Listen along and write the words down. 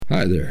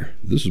Hi there,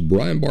 this is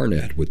Brian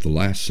Barnett with The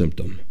Last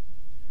Symptom.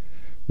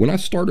 When I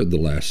started The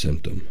Last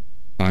Symptom,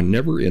 I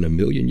never in a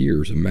million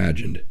years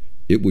imagined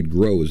it would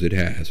grow as it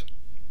has.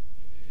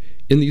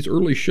 In these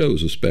early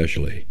shows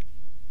especially,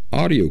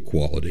 audio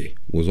quality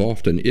was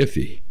often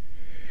iffy,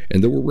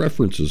 and there were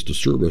references to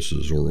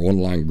services or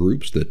online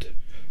groups that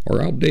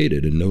are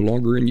outdated and no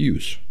longer in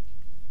use.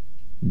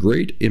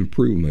 Great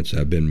improvements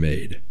have been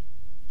made.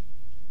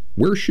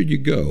 Where should you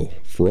go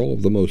for all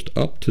of the most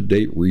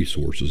up-to-date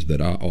resources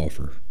that I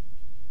offer?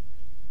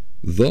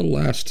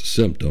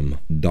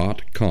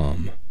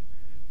 TheLastSymptom.com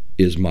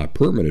is my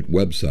permanent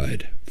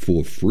website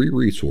full of free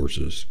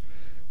resources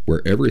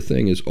where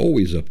everything is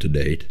always up to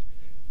date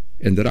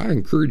and that I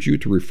encourage you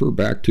to refer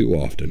back to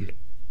often.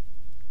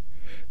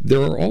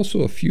 There are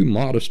also a few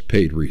modest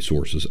paid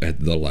resources at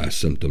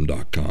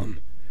TheLastSymptom.com.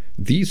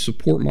 These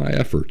support my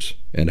efforts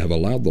and have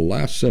allowed The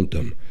Last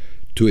Symptom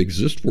to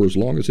exist for as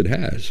long as it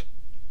has.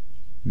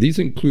 These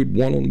include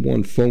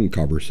one-on-one phone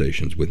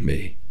conversations with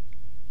me,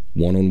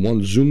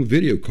 one-on-one Zoom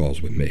video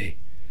calls with me,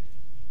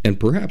 and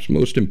perhaps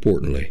most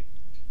importantly,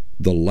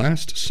 The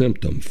Last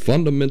Symptom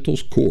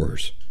Fundamentals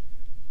Course,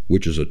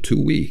 which is a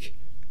 2-week,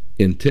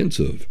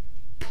 intensive,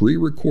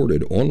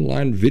 pre-recorded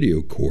online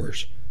video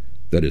course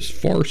that is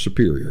far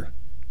superior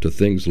to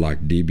things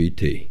like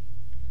DBT.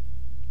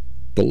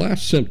 The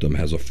Last Symptom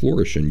has a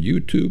flourishing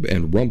YouTube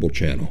and Rumble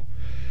channel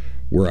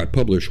where I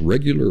publish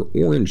regular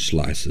orange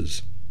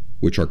slices,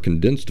 which are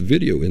condensed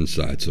video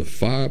insights of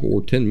 5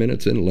 or 10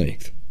 minutes in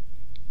length.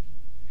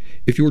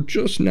 If you're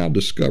just now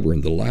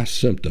discovering The Last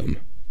Symptom,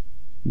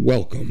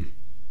 welcome.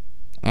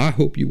 I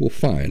hope you will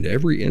find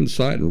every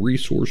insight and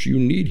resource you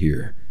need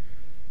here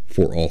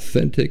for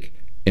authentic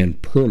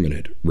and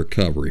permanent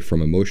recovery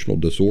from emotional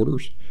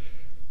disorders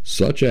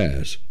such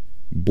as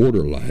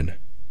borderline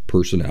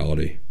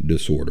personality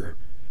disorder.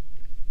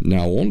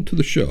 Now on to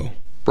the show.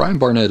 Brian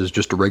Barnett is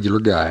just a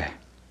regular guy.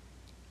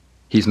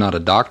 He's not a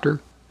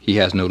doctor. He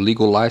has no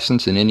legal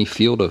license in any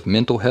field of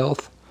mental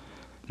health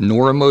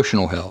nor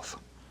emotional health.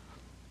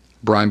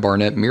 Brian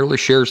Barnett merely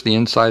shares the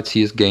insights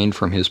he has gained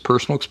from his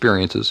personal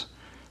experiences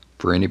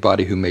for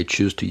anybody who may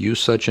choose to use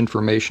such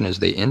information as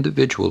they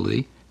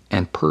individually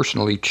and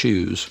personally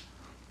choose,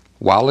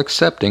 while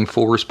accepting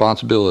full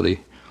responsibility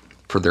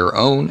for their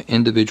own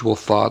individual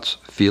thoughts,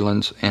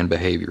 feelings, and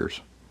behaviors.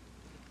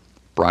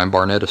 Brian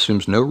Barnett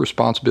assumes no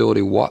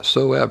responsibility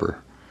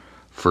whatsoever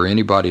for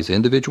anybody's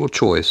individual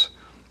choice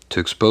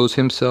to expose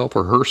himself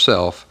or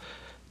herself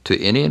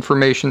to any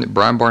information that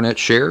Brian Barnett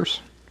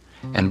shares.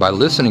 And by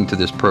listening to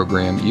this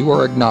program, you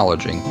are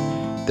acknowledging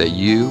that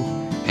you,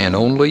 and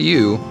only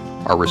you,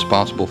 are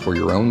responsible for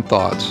your own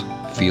thoughts,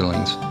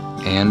 feelings,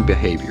 and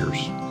behaviors.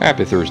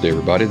 Happy Thursday,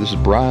 everybody. This is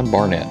Brian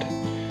Barnett,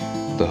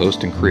 the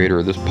host and creator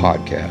of this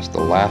podcast, The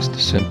Last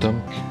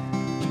Symptom.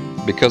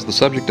 Because the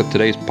subject of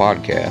today's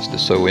podcast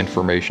is so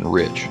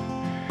information-rich,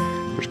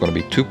 there's going to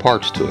be 2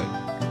 parts to it.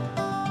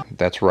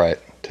 That's right.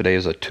 Today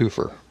is a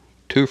twofer.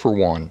 2 for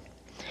 1.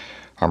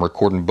 I'm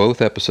recording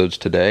both episodes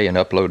today and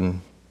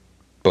uploading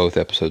both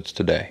episodes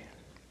today.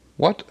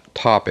 What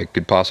topic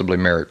could possibly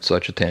merit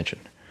such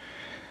attention?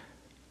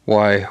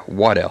 Why,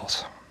 what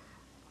else?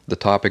 The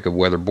topic of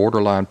whether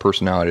borderline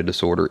personality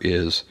disorder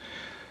is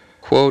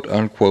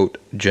quote-unquote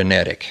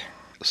genetic.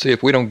 See,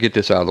 if we don't get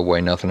this out of the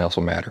way, nothing else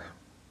will matter.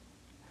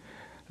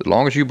 As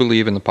long as you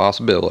believe in the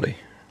possibility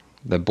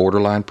that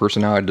borderline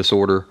personality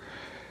disorder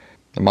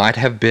might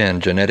have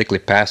been genetically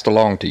passed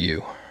along to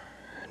you,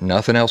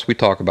 nothing else we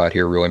talk about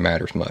here really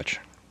matters much.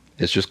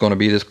 It's just going to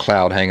be this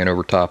cloud hanging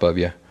over top of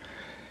you,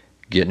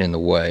 getting in the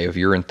way of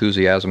your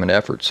enthusiasm and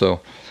effort.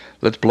 So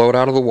let's blow it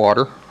out of the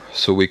water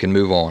so we can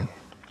move on.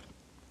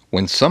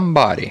 When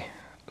somebody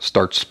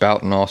starts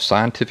spouting off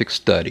scientific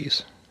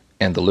studies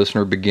and the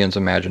listener begins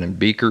imagining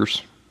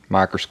beakers,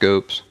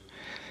 microscopes,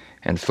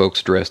 and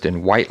folks dressed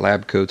in white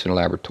lab coats in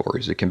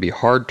laboratories, it can be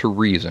hard to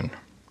reason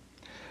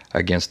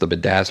against the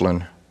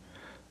bedazzling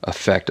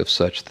effect of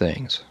such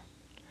things.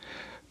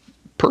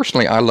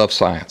 Personally, I love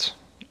science.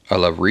 I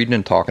love reading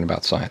and talking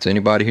about science.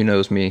 Anybody who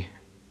knows me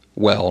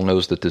well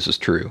knows that this is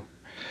true.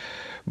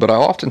 But I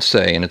often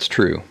say, and it's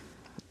true,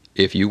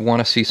 if you want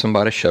to see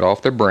somebody shut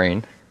off their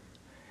brain,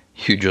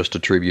 you just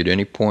attribute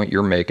any point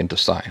you're making to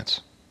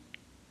science.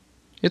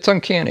 It's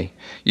uncanny.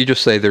 You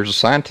just say there's a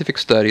scientific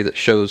study that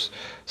shows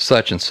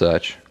such and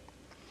such,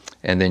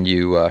 and then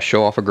you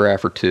show off a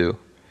graph or two,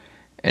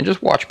 and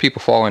just watch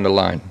people fall into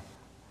line.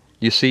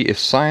 You see, if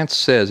science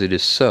says it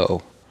is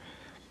so,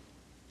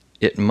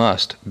 it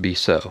must be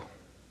so.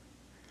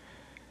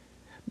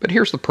 But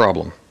here's the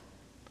problem.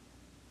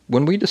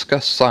 When we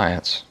discuss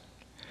science,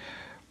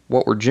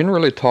 what we're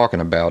generally talking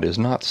about is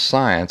not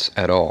science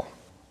at all,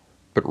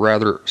 but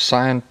rather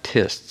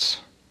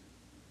scientists.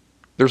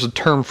 There's a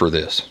term for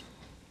this.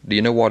 Do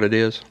you know what it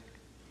is?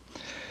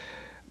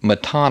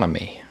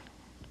 Metonymy.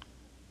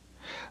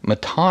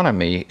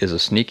 Metonymy is a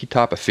sneaky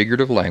type of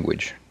figurative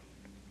language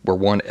where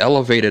one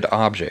elevated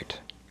object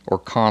or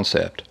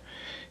concept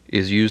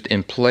is used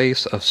in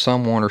place of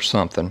someone or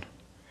something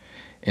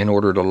in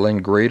order to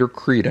lend greater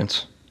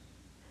credence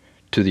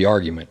to the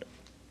argument.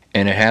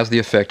 and it has the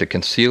effect of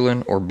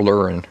concealing or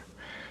blurring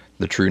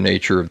the true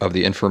nature of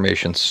the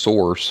information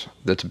source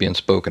that's being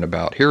spoken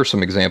about. Here are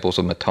some examples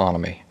of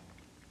metonymy.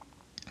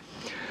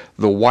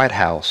 The White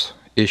House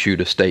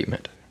issued a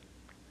statement.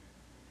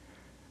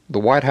 The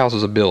White House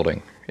is a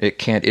building. It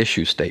can't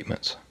issue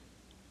statements.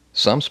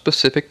 Some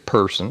specific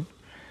person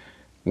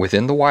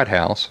within the White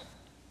House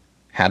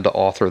had to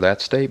author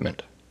that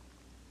statement.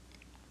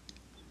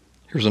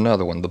 Here's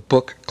another one. The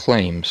book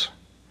claims.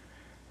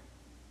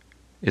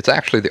 It's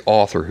actually the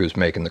author who's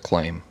making the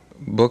claim.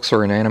 Books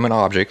are inanimate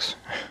objects,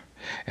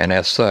 and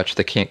as such,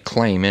 they can't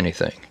claim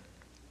anything.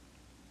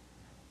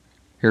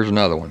 Here's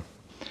another one.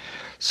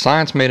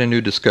 Science made a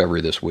new discovery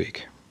this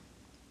week.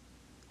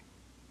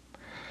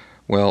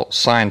 Well,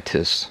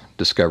 scientists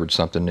discovered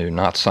something new,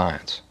 not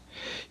science.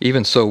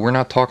 Even so, we're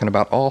not talking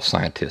about all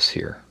scientists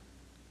here.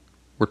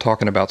 We're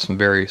talking about some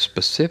very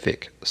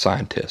specific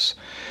scientists.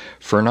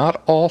 For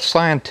not all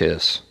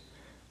scientists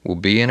will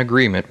be in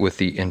agreement with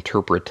the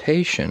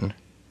interpretation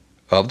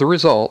of the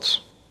results,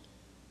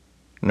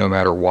 no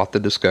matter what the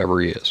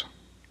discovery is.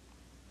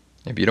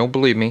 If you don't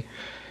believe me,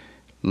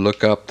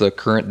 look up the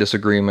current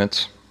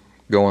disagreements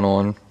going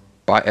on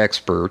by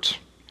experts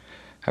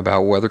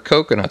about whether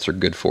coconuts are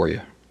good for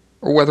you,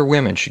 or whether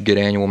women should get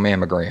annual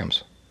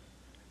mammograms,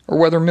 or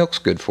whether milk's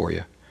good for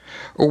you,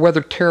 or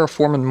whether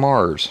terraforming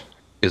Mars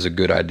is a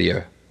good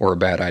idea or a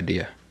bad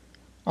idea.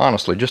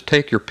 Honestly, just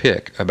take your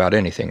pick about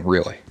anything,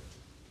 really.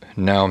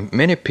 Now,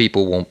 many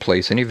people won't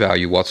place any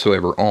value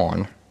whatsoever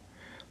on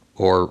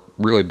or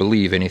really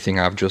believe anything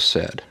I've just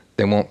said.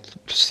 They won't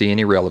see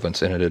any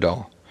relevance in it at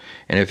all.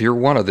 And if you're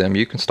one of them,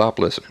 you can stop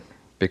listening,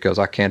 because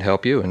I can't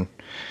help you, and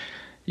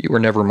you were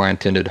never my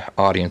intended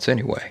audience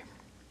anyway.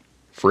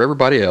 For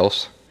everybody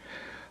else,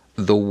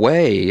 the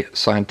way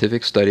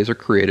scientific studies are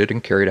created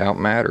and carried out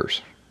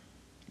matters.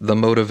 The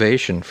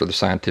motivation for the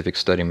scientific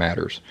study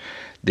matters.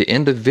 The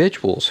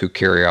individuals who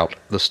carry out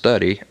the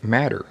study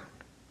matter.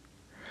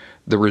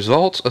 The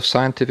results of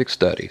scientific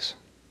studies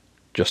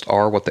just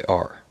are what they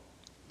are.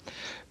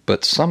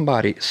 But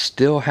somebody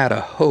still had a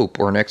hope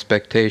or an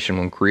expectation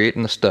when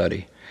creating the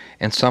study,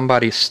 and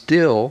somebody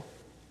still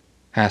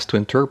has to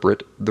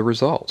interpret the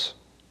results.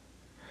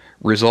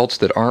 Results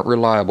that aren't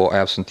reliable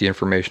absent the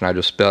information I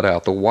just spelled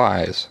out, the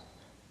whys,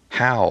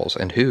 hows,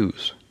 and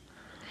whos.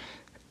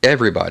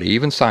 Everybody,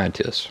 even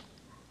scientists,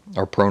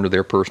 are prone to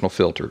their personal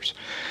filters.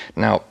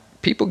 Now,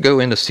 people go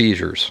into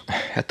seizures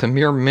at the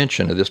mere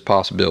mention of this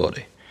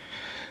possibility.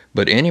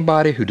 But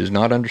anybody who does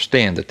not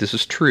understand that this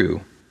is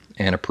true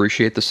and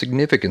appreciate the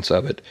significance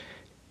of it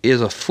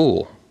is a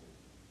fool.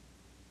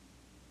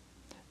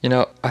 You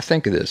know, I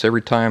think of this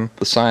every time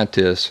the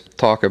scientists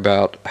talk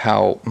about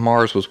how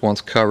Mars was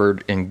once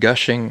covered in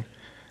gushing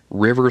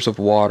rivers of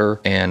water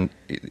and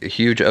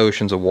huge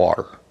oceans of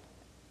water.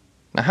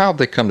 Now, how have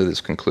they come to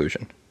this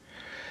conclusion?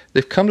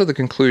 They've come to the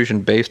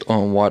conclusion based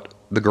on what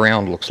the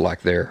ground looks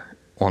like there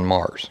on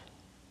Mars.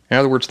 In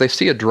other words, they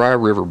see a dry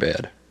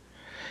riverbed,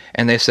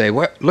 and they say,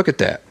 well, look at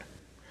that.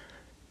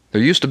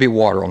 There used to be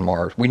water on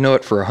Mars. We know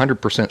it for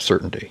 100%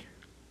 certainty.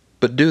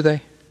 But do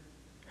they?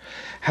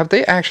 Have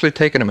they actually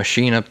taken a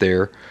machine up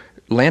there,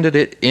 landed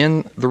it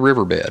in the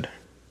riverbed,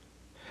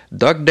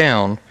 dug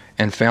down,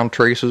 and found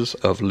traces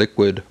of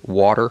liquid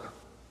water?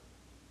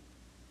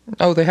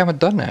 No, they haven't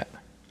done that.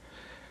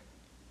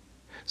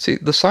 See,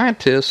 the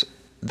scientists,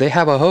 they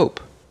have a hope.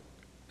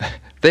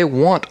 They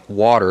want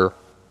water.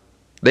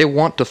 They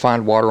want to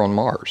find water on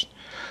Mars.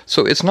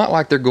 So it's not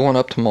like they're going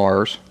up to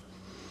Mars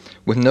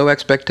with no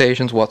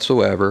expectations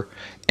whatsoever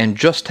and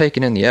just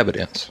taking in the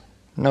evidence.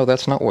 No,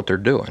 that's not what they're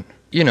doing.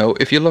 You know,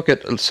 if you look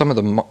at some of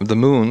the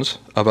moons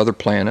of other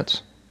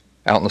planets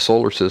out in the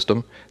solar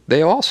system,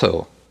 they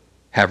also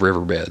have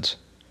riverbeds.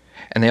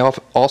 And they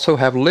also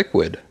have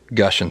liquid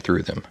gushing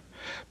through them.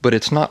 But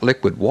it's not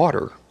liquid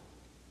water.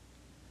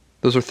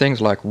 Those are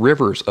things like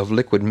rivers of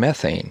liquid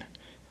methane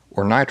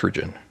or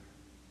nitrogen.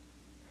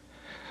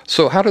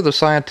 So how do the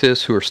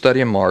scientists who are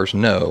studying Mars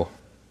know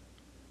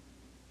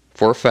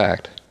for a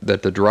fact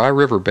that the dry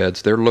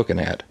riverbeds they're looking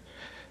at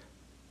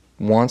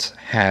once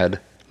had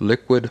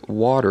liquid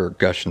water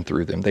gushing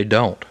through them? They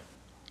don't.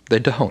 They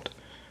don't.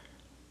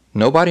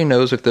 Nobody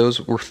knows if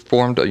those were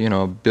formed,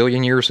 a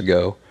billion years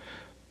ago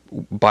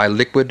by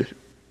liquid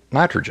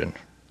nitrogen.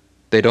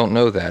 They don't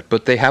know that,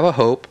 but they have a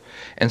hope,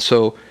 and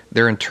so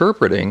they're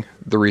interpreting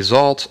the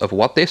results of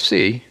what they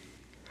see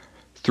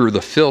through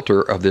the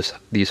filter of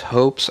these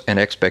hopes and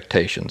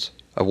expectations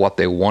of what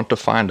they want to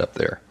find up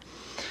there.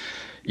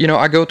 You know,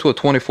 I go to a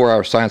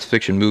 24-hour science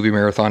fiction movie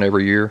marathon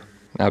every year.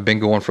 I've been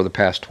going for the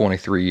past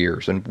 23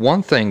 years, and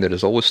one thing that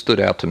has always stood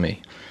out to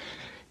me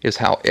is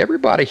how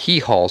everybody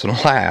hee-haws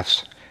and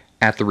laughs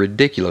at the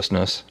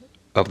ridiculousness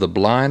of the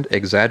blind,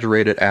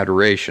 exaggerated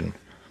adoration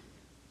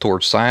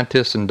towards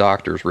scientists and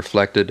doctors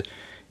reflected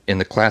in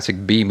the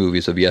classic B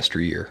movies of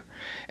yesteryear.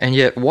 And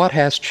yet, what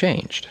has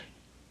changed?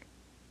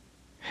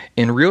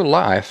 In real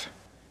life,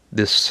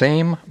 this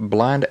same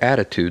blind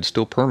attitude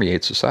still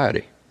permeates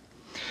society.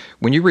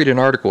 When you read an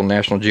article in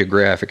National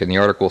Geographic and the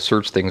article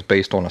asserts things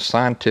based on a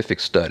scientific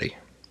study,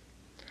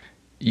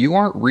 you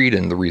aren't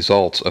reading the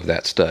results of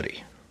that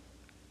study.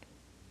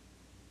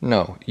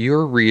 No,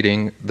 you're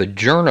reading the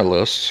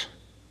journalist's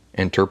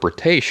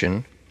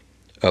interpretation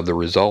of the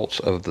results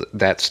of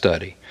that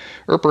study,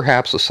 or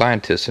perhaps a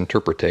scientist's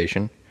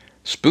interpretation,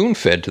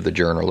 spoon-fed to the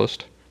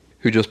journalist,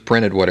 who just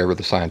printed whatever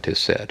the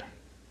scientist said.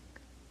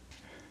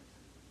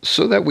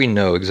 So that we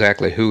know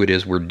exactly who it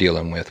is we're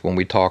dealing with when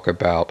we talk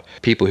about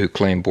people who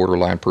claim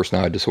borderline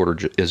personality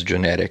disorder is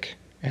genetic,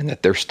 and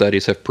that their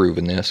studies have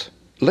proven this,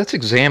 let's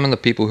examine the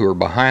people who are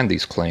behind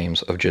these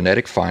claims of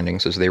genetic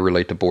findings as they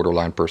relate to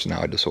borderline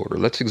personality disorder.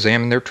 Let's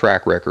examine their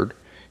track record,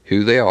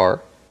 who they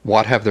are,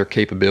 what have their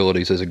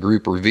capabilities as a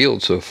group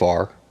revealed so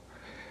far,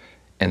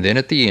 and then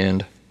at the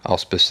end, I'll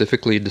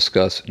specifically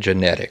discuss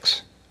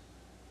genetics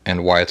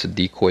and why it's a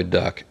decoy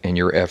duck in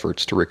your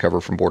efforts to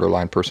recover from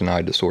borderline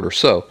personality disorder.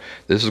 So,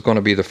 this is going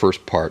to be the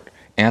first part,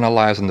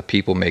 analyzing the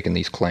people making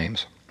these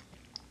claims.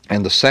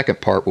 And the second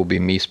part will be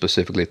me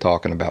specifically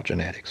talking about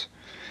genetics.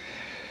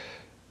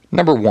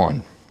 Number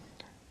 1,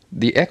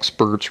 the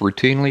experts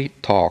routinely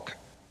talk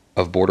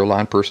of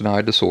borderline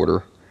personality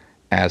disorder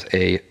as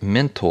a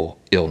mental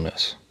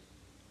illness,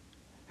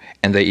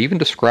 and they even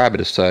describe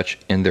it as such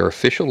in their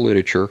official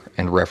literature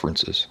and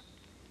references.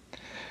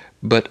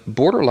 But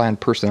borderline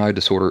personality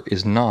disorder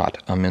is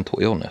not a mental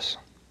illness.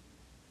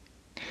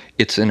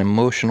 It's an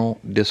emotional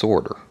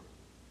disorder.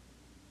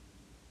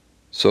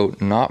 So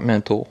not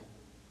mental,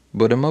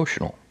 but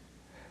emotional.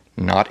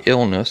 Not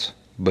illness,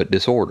 but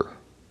disorder.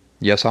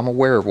 Yes, I'm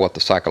aware of what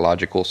the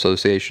psychological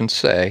associations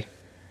say.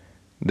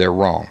 They're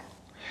wrong.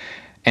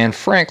 And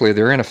frankly,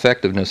 their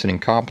ineffectiveness and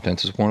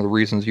incompetence is one of the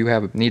reasons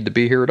you need to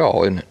be here at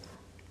all, isn't it?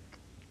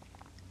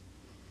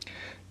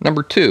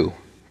 Number 2,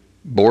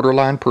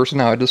 borderline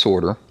personality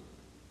disorder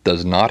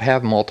does not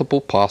have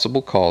multiple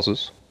possible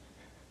causes,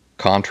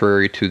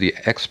 contrary to the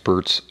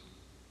experts'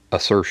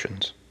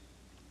 assertions.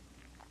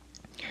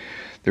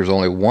 There's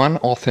only one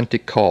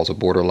authentic cause of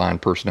borderline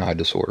personality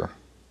disorder.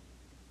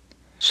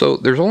 So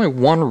there's only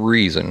one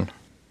reason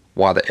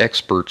why the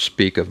experts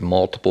speak of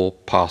multiple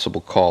possible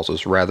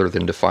causes rather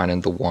than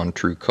defining the one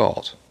true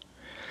cause.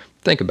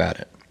 Think about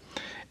it.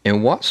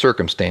 In what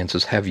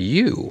circumstances have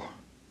you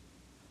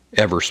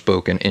ever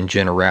spoken in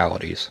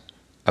generalities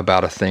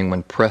about a thing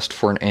when pressed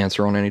for an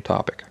answer on any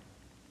topic?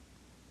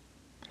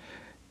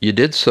 You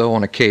did so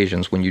on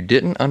occasions when you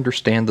didn't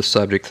understand the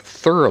subject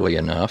thoroughly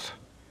enough,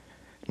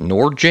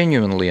 nor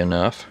genuinely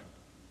enough,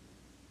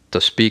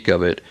 to speak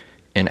of it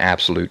in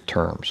absolute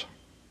terms.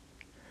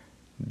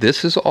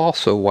 This is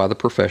also why the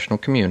professional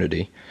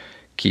community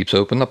keeps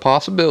open the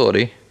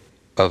possibility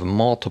of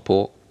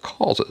multiple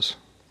causes.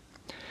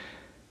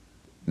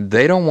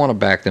 They don't want to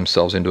back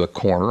themselves into a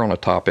corner on a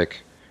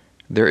topic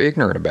they're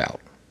ignorant about.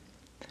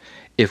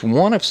 If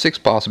one of 6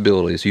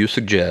 possibilities you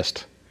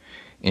suggest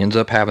ends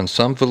up having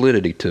some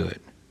validity to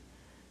it,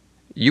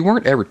 you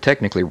weren't ever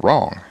technically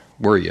wrong,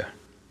 were you?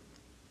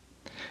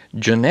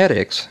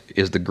 Genetics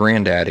is the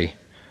granddaddy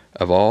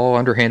of all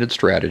underhanded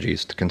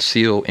strategies to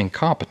conceal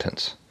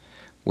incompetence,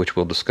 which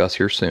we'll discuss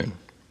here soon.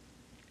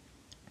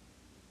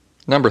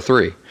 Number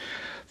 3,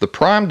 the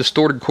prime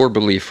distorted core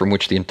belief from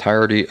which the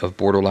entirety of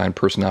borderline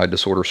personality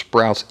disorder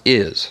sprouts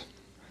is: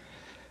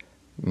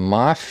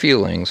 my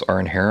feelings are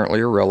inherently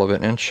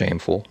irrelevant and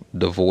shameful,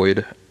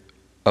 devoid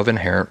of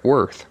inherent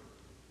worth.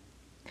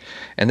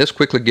 And this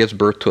quickly gives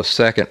birth to a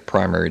second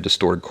primary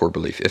distorted core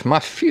belief. If my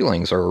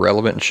feelings are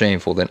irrelevant and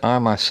shameful, then I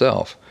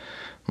myself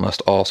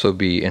must also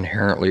be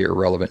inherently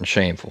irrelevant and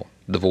shameful,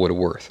 devoid of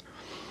worth.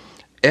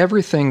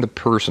 Everything the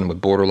person with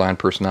borderline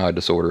personality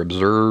disorder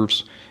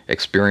observes,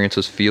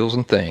 experiences, feels,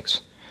 and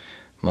thinks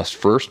must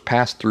first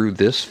pass through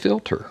this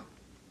filter.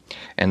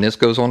 And this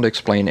goes on to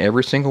explain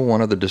every single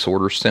one of the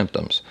disorder's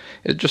symptoms.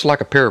 It's just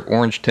like a pair of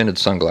orange-tinted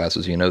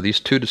sunglasses. These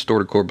 2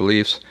 distorted core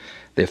beliefs,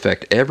 they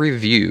affect every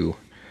view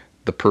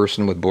the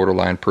person with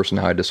borderline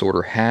personality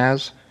disorder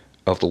has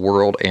of the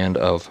world and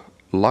of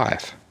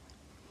life.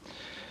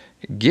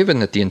 Given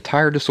that the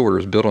entire disorder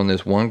is built on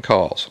this one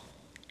cause,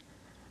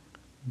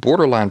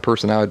 borderline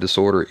personality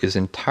disorder is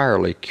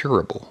entirely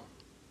curable.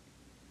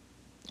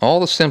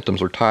 All the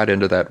symptoms are tied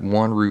into that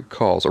one root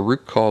cause, a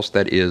root cause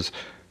that is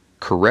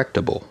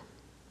correctable.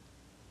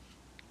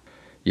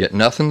 Yet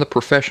nothing the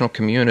professional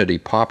community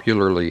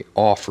popularly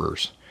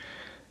offers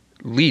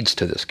leads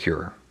to this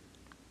cure.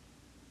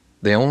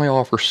 They only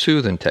offer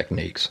soothing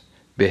techniques,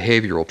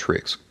 behavioral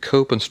tricks,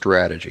 coping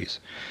strategies.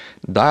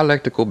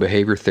 Dialectical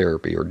behavior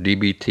therapy, or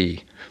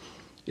DBT,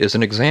 is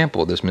an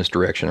example of this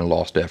misdirection and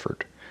lost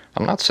effort.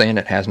 I'm not saying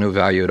it has no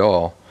value at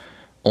all,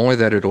 only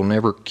that it'll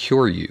never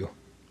cure you.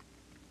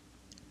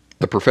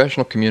 The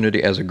professional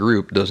community as a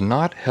group does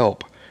not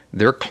help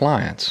their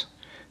clients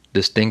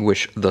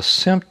distinguish the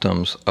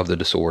symptoms of the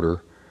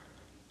disorder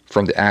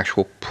from the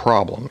actual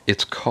problem,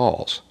 its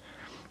cause.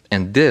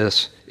 And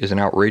this is an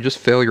outrageous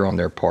failure on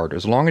their part.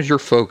 As long as you're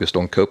focused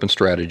on coping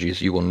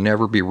strategies, you will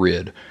never be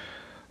rid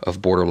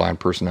of borderline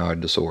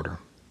personality disorder.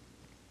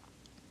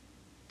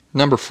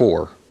 Number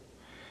 4,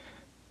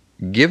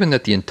 given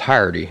that the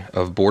entirety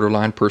of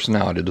borderline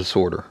personality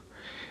disorder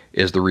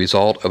is the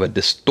result of a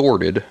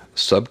distorted,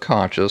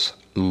 subconscious,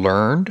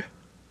 learned,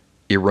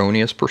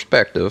 erroneous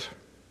perspective.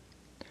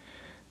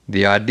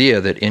 The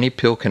idea that any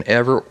pill can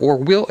ever or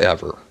will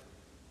ever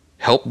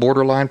help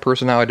borderline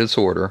personality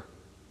disorder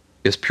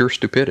is pure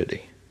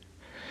stupidity.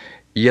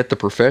 Yet the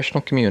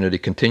professional community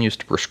continues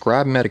to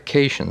prescribe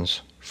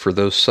medications for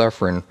those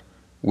suffering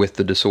with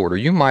the disorder.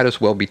 You might as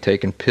well be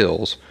taking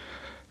pills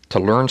to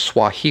learn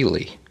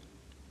Swahili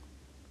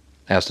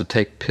as to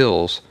take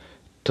pills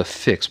to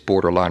fix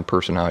borderline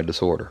personality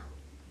disorder.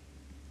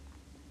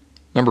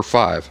 Number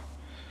 5,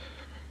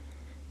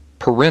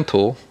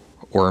 parental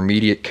or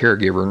immediate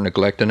caregiver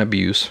neglect and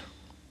abuse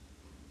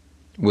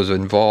was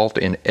involved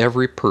in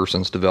every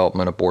person's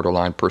development of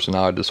borderline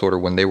personality disorder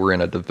when they were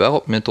in a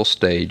developmental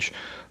stage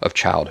of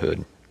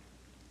childhood.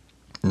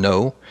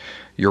 No,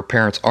 your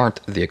parents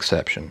aren't the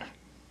exception.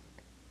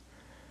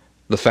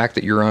 The fact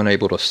that you're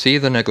unable to see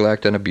the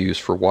neglect and abuse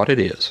for what it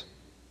is,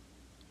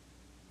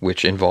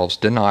 which involves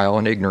denial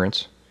and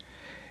ignorance,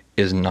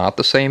 is not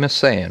the same as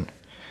saying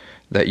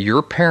that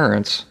your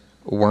parents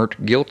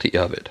weren't guilty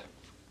of it.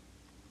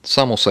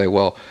 Some will say,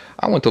 well,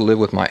 I went to live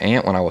with my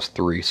aunt when I was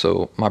 3,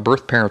 so my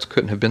birth parents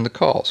couldn't have been the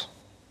cause.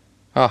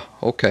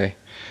 Okay.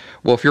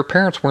 Well, if your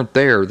parents weren't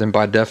there, then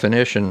by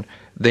definition,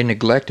 they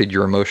neglected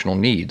your emotional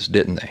needs,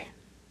 didn't they?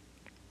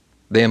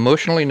 They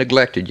emotionally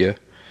neglected you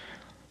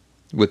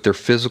with their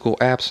physical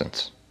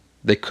absence.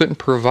 They couldn't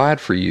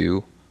provide for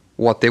you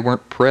what they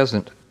weren't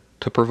present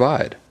to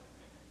provide.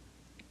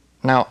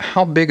 Now,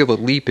 how big of a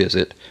leap is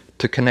it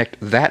to connect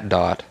that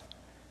dot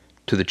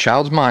to the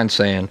child's mind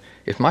saying,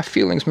 if my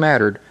feelings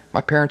mattered,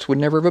 my parents would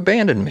never have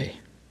abandoned me?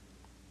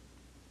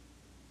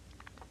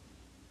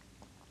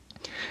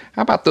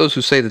 How about those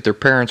who say that their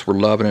parents were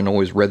loving and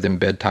always read them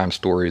bedtime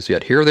stories,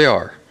 yet here they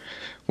are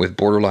with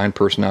borderline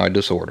personality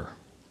disorder?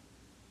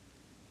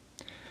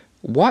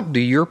 What do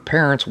your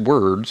parents'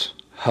 words,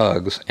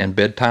 hugs, and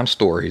bedtime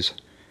stories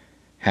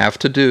have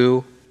to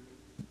do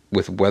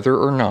with whether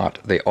or not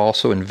they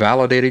also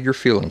invalidated your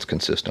feelings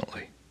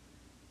consistently?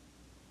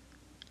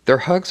 Their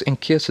hugs and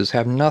kisses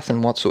have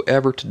nothing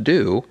whatsoever to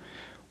do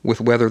with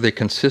whether they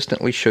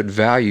consistently showed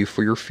value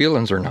for your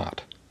feelings or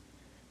not.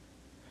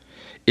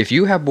 If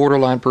you have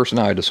borderline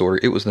personality disorder,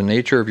 it was the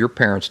nature of your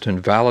parents to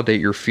invalidate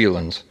your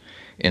feelings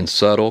in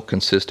subtle,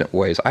 consistent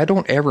ways. I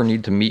don't ever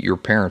need to meet your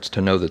parents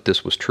to know that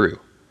this was true.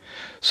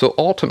 So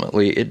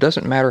ultimately, it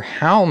doesn't matter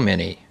how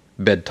many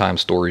bedtime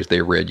stories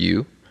they read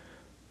you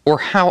or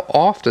how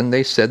often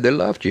they said they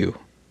loved you.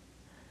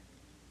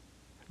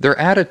 Their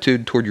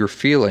attitude toward your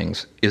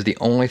feelings is the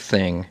only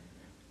thing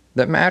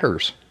that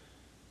matters,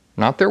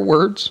 not their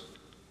words.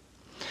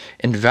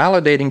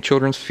 Invalidating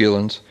children's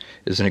feelings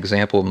is an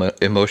example of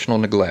emotional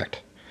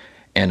neglect,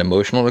 and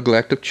emotional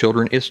neglect of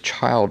children is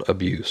child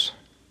abuse.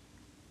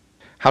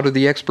 How do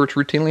the experts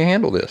routinely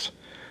handle this?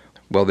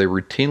 Well, they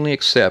routinely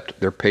accept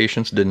their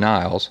patients'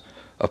 denials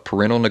of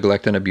parental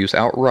neglect and abuse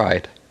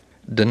outright,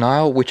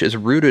 denial which is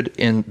rooted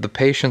in the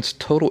patient's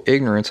total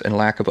ignorance and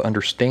lack of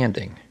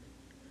understanding,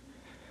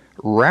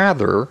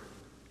 rather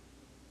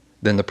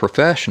than the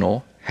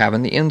professional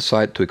having the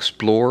insight to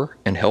explore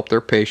and help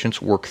their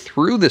patients work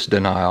through this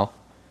denial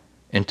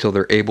until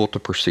they're able to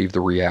perceive the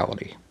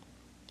reality.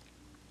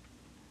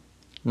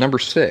 Number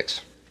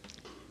 6,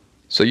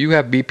 so you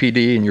have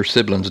BPD and your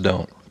siblings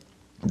don't.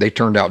 They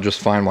turned out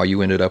just fine while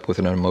you ended up with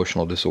an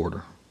emotional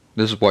disorder.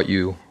 This is what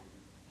you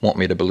want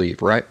me to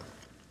believe, right?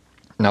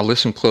 Now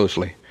listen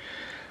closely.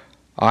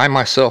 I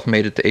myself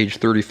made it to age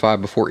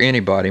 35 before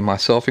anybody,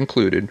 myself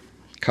included,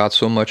 caught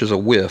so much as a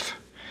whiff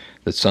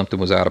that something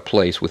was out of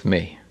place with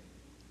me.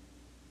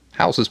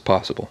 How's this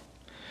possible?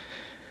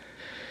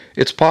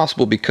 It's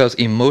possible because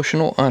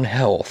emotional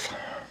unhealth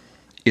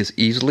is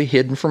easily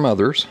hidden from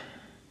others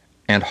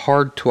and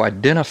hard to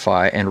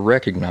identify and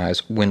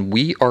recognize when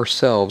we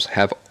ourselves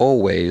have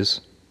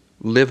always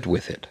lived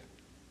with it.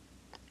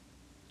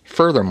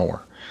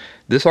 Furthermore,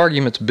 this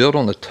argument's built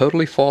on the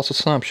totally false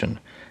assumption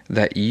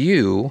that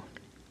you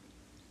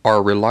are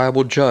a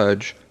reliable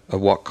judge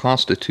of what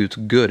constitutes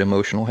good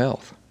emotional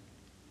health.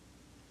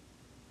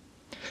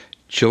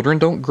 Children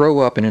don't grow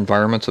up in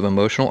environments of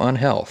emotional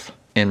unhealth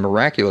and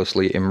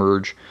miraculously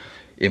emerge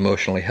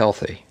emotionally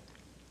healthy.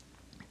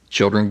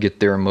 Children get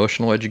their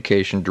emotional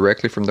education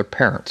directly from their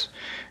parents.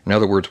 In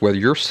other words, whether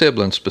your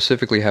siblings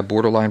specifically have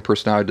borderline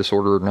personality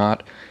disorder or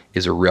not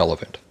is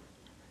irrelevant.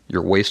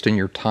 You're wasting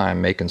your time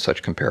making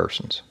such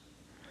comparisons.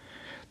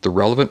 The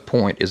relevant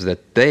point is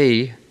that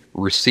they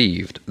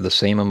received the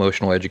same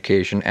emotional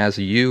education as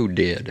you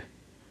did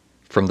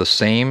from the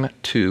same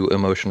two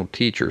emotional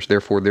teachers.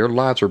 Therefore, their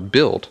lives are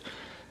built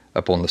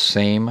upon the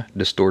same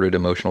distorted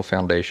emotional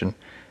foundation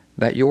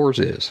that yours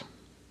is.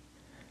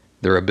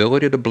 Their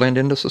ability to blend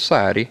into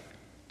society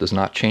does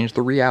not change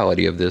the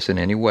reality of this in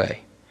any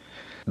way.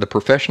 The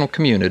professional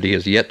community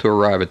has yet to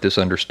arrive at this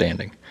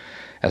understanding.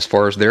 As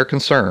far as they're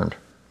concerned,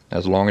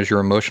 as long as your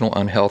emotional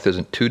unhealth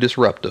isn't too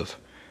disruptive,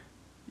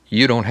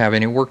 you don't have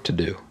any work to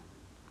do.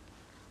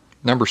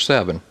 Number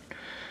 7,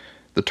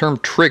 the term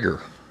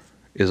trigger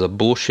is a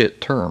bullshit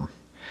term,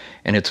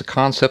 and it's a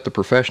concept the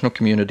professional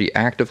community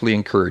actively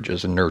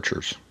encourages and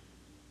nurtures.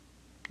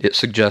 It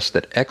suggests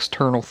that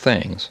external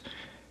things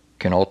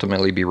can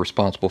ultimately be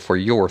responsible for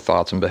your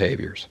thoughts and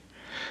behaviors.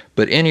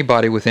 But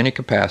anybody with any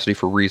capacity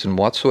for reason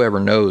whatsoever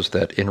knows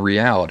that in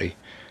reality,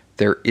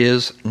 there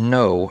is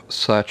no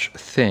such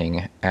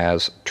thing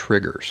as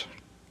triggers.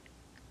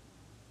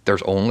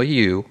 There's only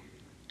you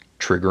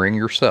triggering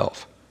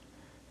yourself.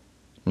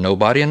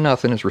 Nobody and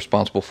nothing is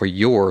responsible for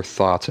your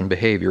thoughts and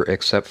behavior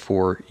except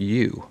for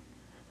you.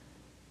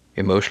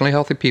 Emotionally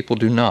healthy people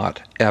do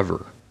not,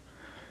 ever,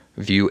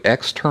 view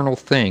external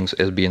things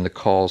as being the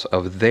cause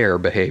of their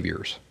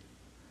behaviors.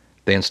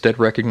 They instead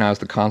recognize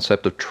the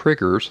concept of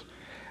triggers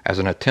as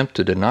an attempt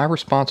to deny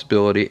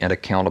responsibility and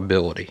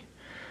accountability.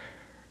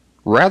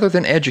 Rather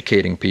than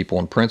educating people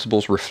on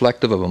principles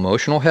reflective of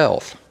emotional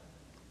health,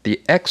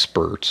 the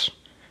experts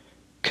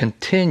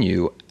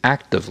continue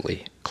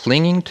actively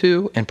clinging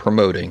to and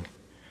promoting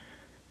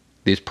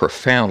these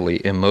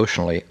profoundly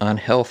emotionally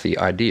unhealthy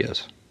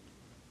ideas.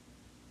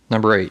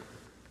 Number 8.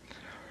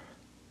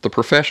 The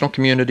professional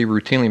community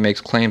routinely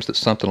makes claims that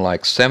something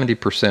like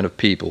 70% of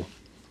people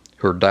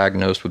who are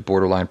diagnosed with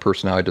borderline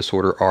personality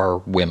disorder are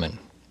women,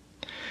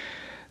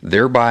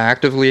 thereby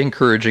actively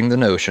encouraging the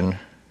notion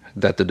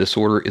that the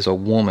disorder is a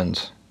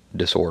woman's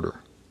disorder.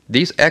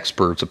 These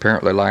experts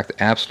apparently lack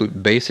the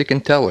absolute basic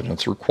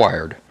intelligence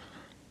required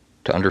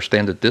to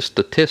understand that this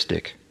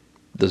statistic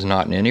does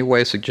not in any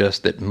way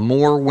suggest that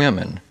more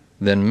women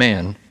than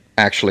men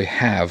actually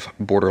have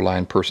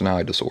borderline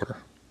personality disorder.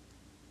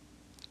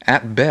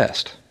 At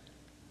best,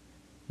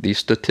 these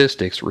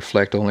statistics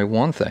reflect only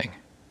one thing: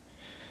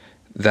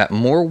 that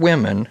more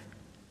women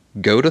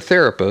go to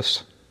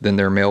therapists than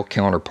their male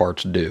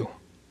counterparts do.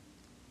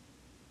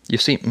 You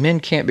see, men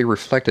can't be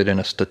reflected in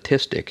a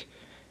statistic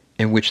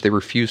in which they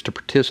refuse to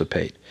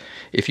participate.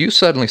 If you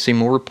suddenly see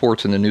more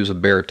reports in the news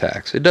of bear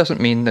attacks, it doesn't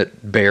mean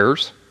that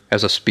bears,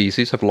 as a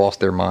species, have lost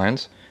their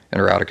minds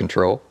and are out of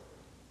control.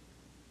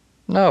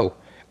 No.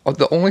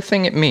 The only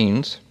thing it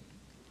means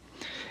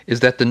is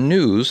that the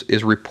news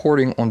is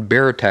reporting on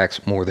bear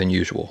attacks more than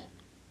usual.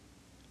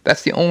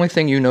 That's the only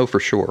thing you know for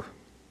sure.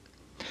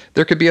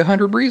 There could be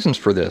 100 reasons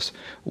for this,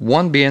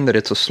 one being that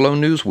it's a slow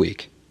news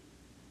week.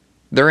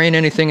 There ain't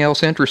anything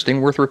else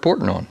interesting worth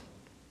reporting on.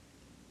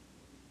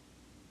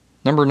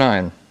 Number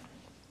 9.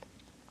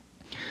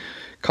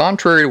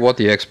 Contrary to what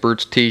the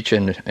experts teach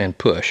and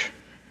push,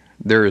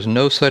 there is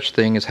no such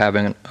thing as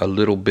having a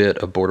little bit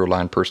of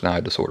borderline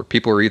personality disorder.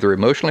 People are either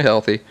emotionally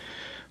healthy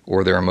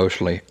or they're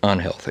emotionally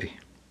unhealthy.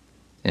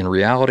 In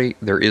reality,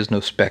 there is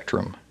no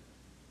spectrum.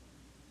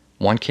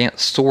 One can't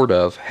sort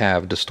of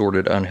have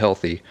distorted,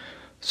 unhealthy,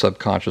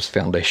 subconscious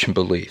foundation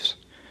beliefs.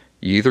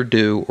 You either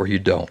do or you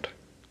don't.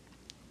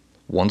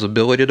 One's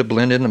ability to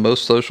blend into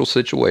most social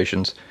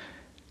situations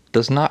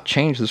does not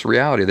change this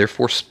reality.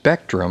 Therefore,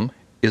 spectrum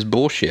is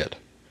bullshit.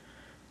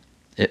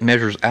 It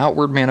measures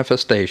outward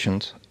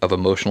manifestations of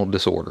emotional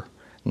disorder,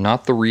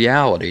 not the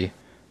reality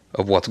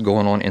of what's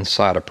going on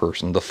inside a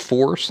person, the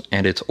force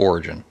and its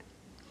origin.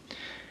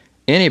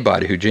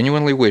 Anybody who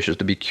genuinely wishes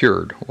to be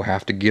cured will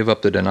have to give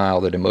up the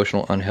denial that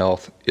emotional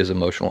unhealth is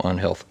emotional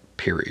unhealth,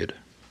 period.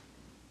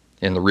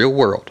 In the real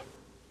world,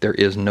 there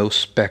is no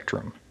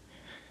spectrum.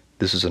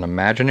 This is an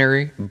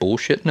imaginary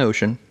bullshit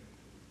notion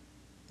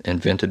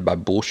invented by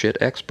bullshit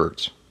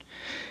experts.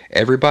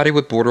 Everybody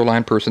with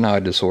borderline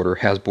personality disorder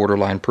has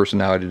borderline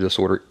personality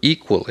disorder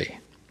equally,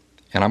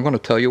 and I'm going to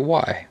tell you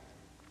why.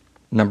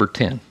 Number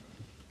 10.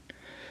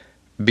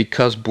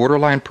 Because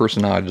borderline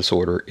personality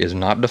disorder is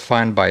not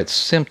defined by its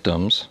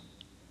symptoms,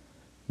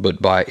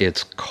 but by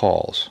its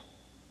cause.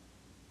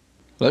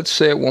 Let's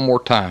say it one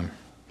more time.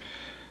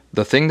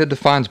 The thing that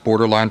defines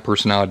borderline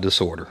personality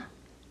disorder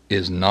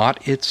is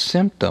not its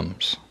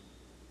symptoms,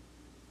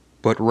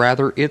 but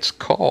rather its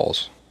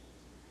cause.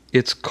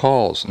 Its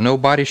cause.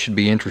 Nobody should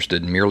be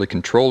interested in merely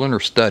controlling or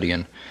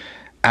studying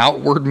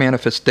outward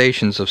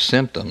manifestations of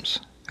symptoms,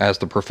 as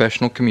the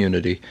professional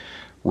community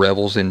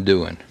revels in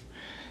doing.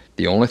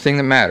 The only thing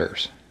that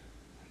matters,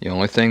 the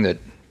only thing that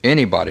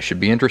anybody should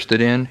be interested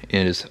in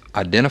is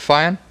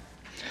identifying,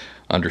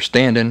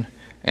 understanding,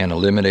 and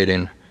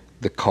eliminating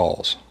the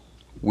cause,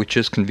 which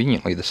is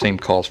conveniently the same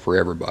cause for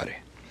everybody.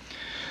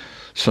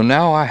 So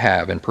now I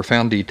have, in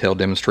profound detail,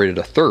 demonstrated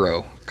a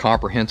thorough,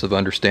 comprehensive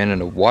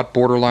understanding of what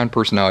borderline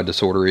personality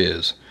disorder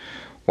is,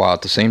 while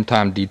at the same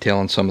time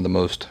detailing some of the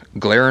most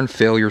glaring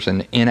failures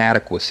and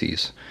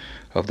inadequacies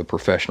of the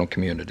professional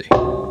community.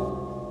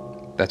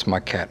 That's my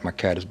cat. My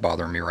cat is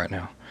bothering me right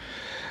now.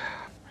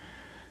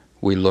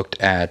 We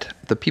looked at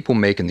the people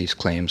making these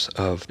claims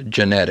of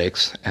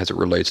genetics as it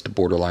relates to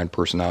borderline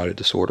personality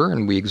disorder,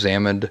 and we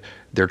examined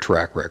their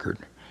track record.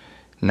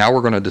 Now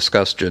we're going to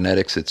discuss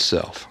genetics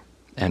itself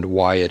and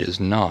why it is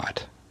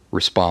not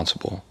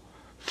responsible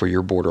for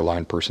your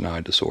borderline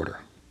personality disorder.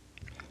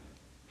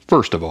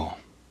 First of all,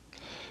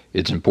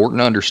 it's important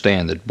to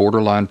understand that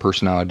borderline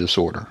personality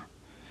disorder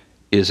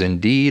is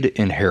indeed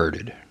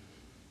inherited.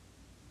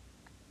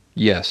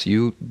 Yes,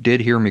 you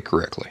did hear me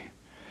correctly.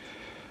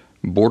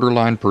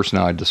 Borderline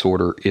personality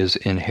disorder is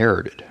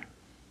inherited.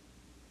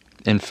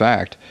 In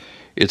fact,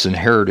 it's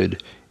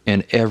inherited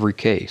in every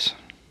case.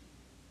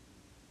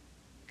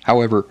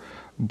 However,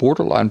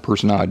 borderline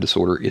personality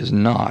disorder is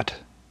not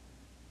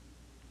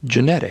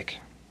genetic.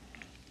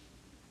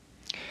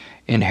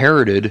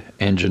 Inherited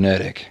and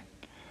genetic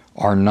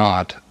are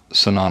not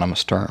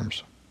synonymous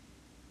terms.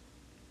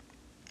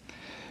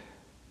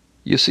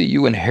 You see,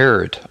 you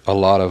inherit a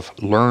lot of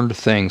learned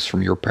things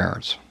from your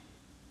parents.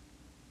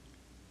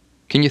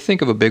 Can you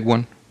think of a big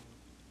one?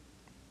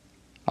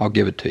 I'll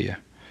give it to you.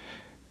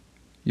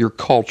 Your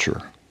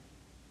culture.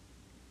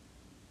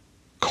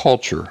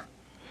 Culture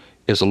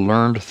is a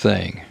learned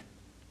thing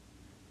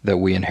that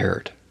we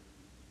inherit.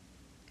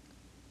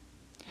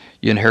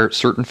 You inherit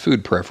certain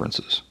food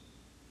preferences,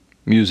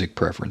 music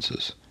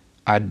preferences,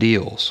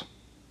 ideals,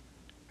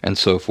 and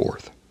so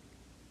forth.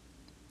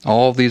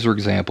 All of these are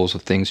examples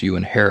of things you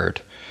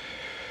inherit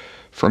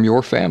from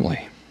your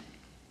family.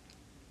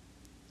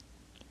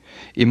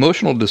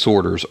 Emotional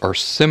disorders are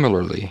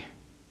similarly,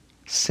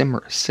 I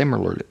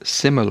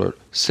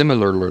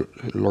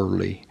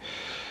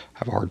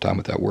have a hard time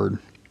with that word.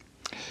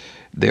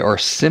 They are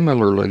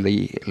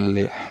similarly,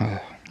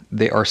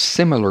 they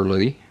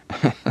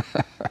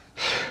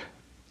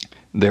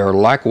are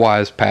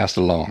likewise passed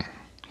along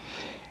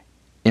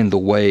in the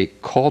way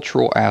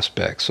cultural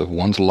aspects of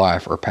one's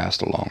life are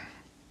passed along.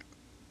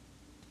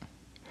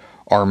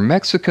 Are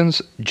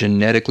Mexicans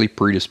genetically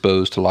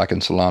predisposed to liking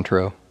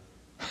cilantro?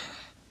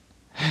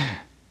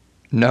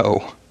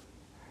 No.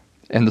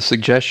 And the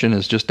suggestion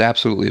is just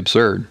absolutely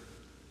absurd.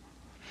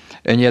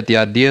 And yet the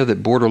idea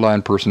that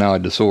borderline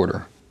personality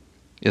disorder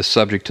is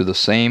subject to the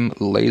same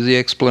lazy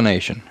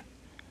explanation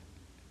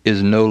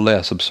is no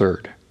less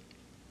absurd.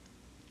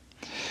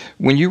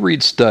 When you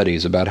read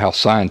studies about how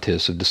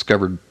scientists have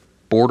discovered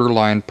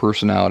borderline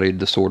personality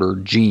disorder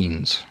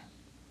genes,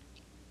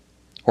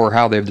 or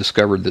how they've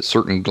discovered that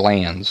certain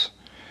glands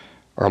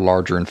are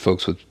larger in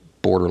folks with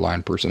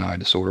borderline personality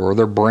disorder, or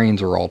their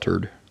brains are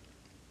altered,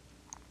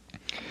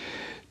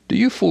 do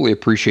you fully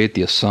appreciate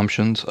the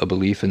assumptions a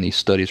belief in these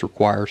studies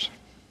requires?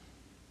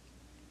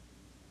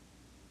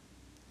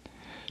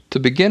 To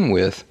begin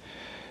with,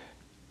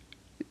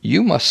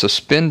 you must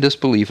suspend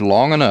disbelief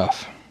long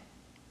enough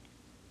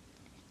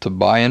to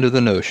buy into the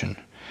notion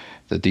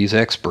that these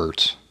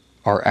experts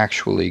are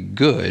actually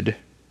good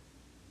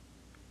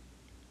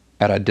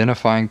at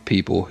identifying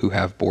people who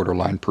have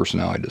borderline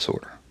personality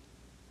disorder.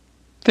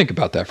 Think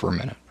about that for a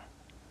minute.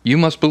 You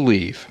must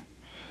believe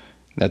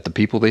that the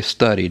people they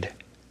studied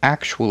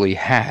actually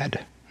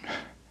had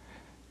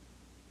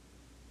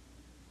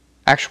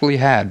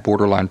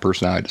borderline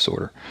personality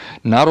disorder.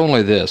 Not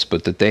only this,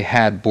 but that they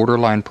had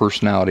borderline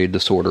personality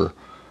disorder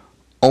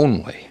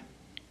only.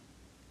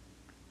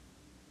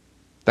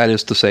 That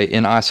is to say,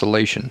 in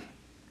isolation.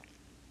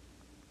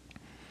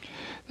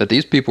 That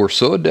these people are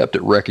so adept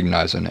at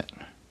recognizing it,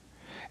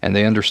 and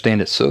they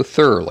understand it so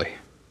thoroughly,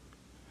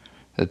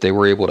 that they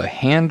were able to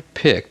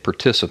hand-pick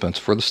participants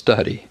for the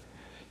study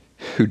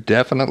who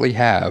definitely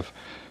have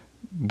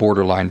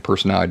borderline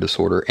personality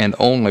disorder, and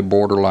only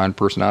borderline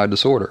personality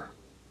disorder,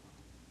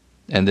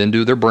 and then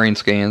do their brain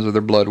scans or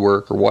their blood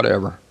work or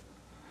whatever,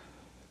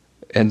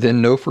 and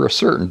then know for a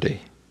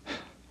certainty,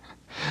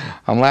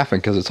 I'm laughing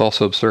because it's all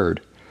so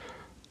absurd,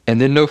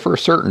 and then know for a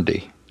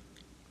certainty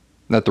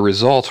that the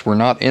results were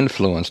not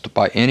influenced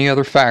by any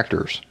other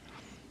factors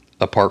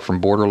apart from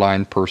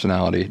borderline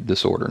personality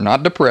disorder.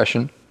 Not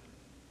depression,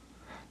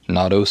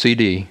 not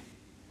OCD,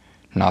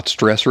 not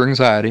stress or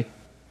anxiety,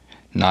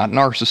 not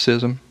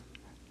narcissism,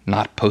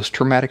 not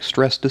post-traumatic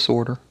stress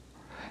disorder,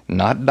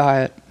 not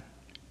diet,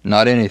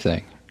 not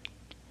anything.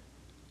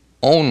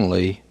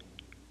 Only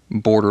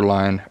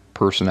borderline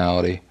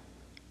personality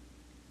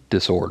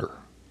disorder.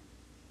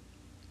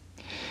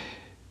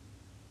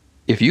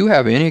 If you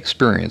have any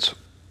experience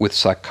with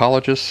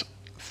psychologists,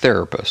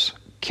 therapists,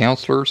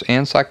 counselors,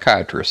 and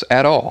psychiatrists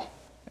at all,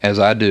 as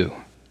I do,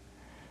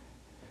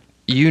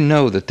 you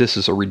know that this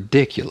is a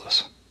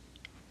ridiculous,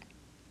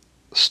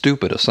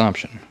 stupid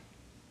assumption.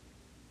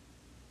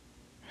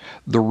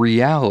 The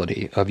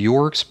reality of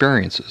your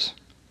experiences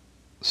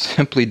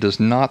simply does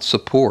not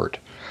support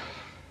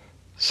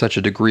such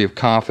a degree of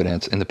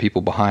confidence in the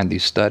people behind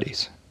these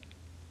studies.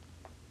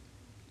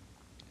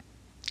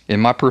 In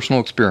my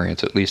personal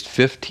experience, at least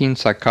 15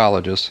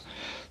 psychologists,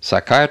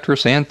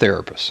 psychiatrists, and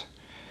therapists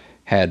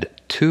had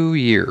 2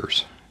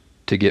 years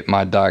to get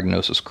my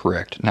diagnosis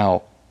correct.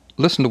 Now,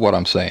 listen to what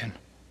I'm saying.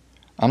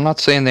 I'm not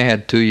saying they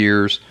had 2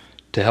 years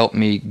to help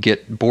me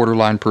get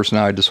borderline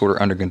personality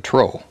disorder under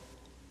control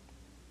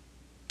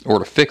or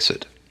to fix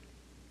it.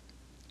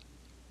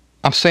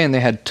 I'm saying they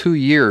had 2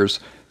 years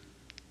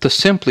to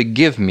simply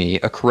give me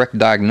a correct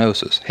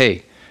diagnosis.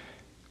 Hey,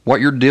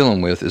 what you're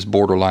dealing with is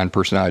borderline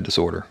personality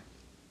disorder.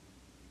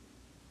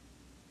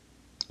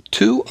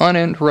 2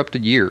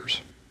 uninterrupted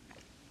years.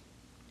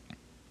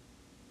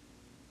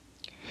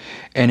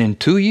 And in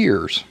 2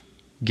 years,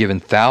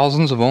 given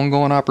thousands of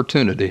ongoing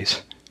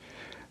opportunities,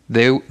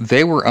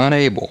 they were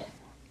unable,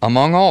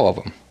 among all of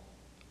them,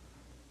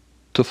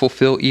 to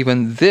fulfill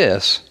even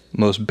this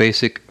most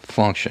basic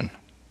function.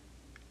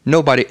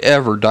 Nobody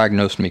ever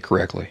diagnosed me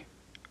correctly.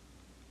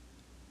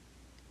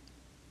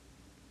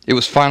 It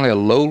was finally a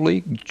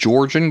lowly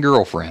Georgian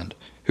girlfriend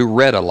who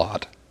read a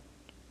lot.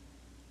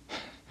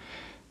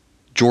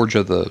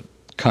 Georgia the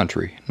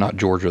country, not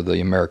Georgia the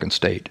American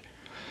state.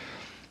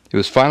 It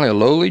was finally a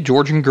lowly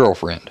Georgian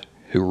girlfriend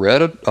who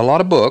read a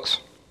lot of books,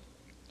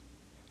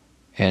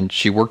 and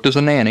she worked as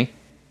a nanny,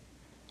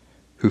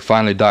 who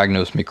finally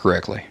diagnosed me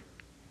correctly.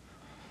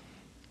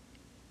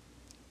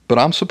 But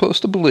I'm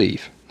supposed to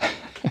believe,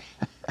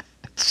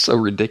 it's so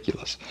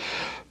ridiculous,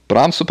 but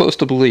I'm supposed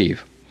to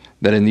believe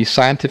that in these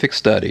scientific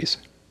studies,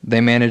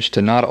 they managed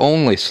to not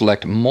only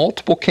select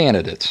multiple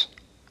candidates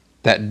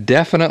that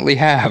definitely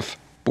have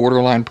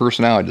borderline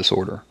personality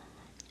disorder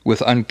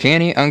with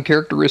uncanny,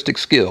 uncharacteristic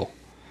skill,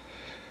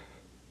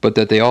 but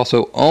that they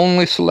also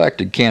only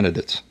selected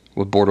candidates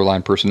with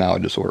borderline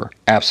personality disorder,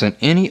 absent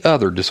any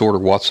other disorder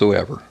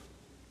whatsoever,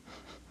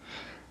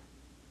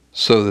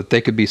 so that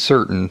they could be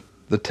certain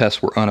the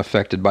tests were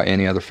unaffected by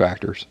any other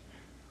factors.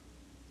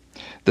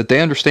 That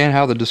they understand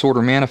how the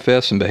disorder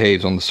manifests and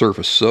behaves on the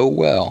surface so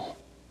well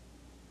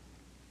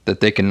that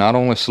they can not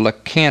only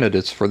select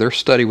candidates for their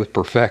study with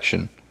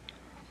perfection,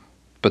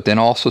 but then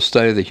also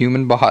study the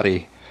human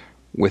body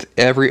with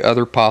every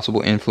other possible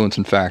influence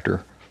and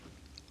factor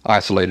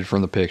isolated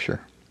from the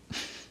picture.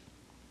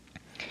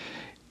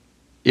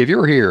 If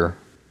you're here,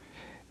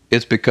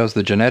 it's because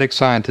the genetic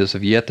scientists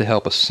have yet to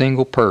help a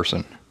single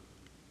person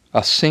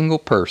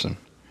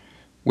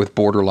with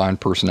borderline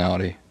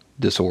personality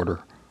disorder.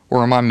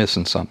 Or am I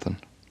missing something?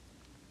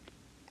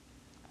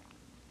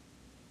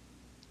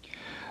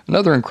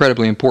 Another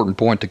incredibly important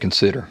point to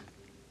consider.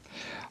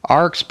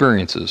 Our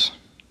experiences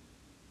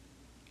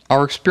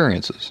are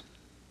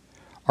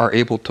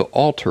able to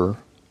alter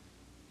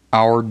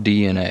our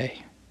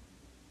DNA.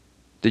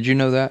 Did you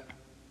know that?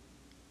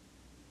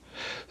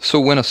 So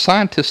when a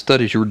scientist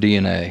studies your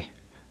DNA,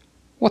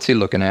 what's he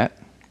looking at?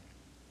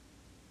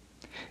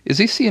 Is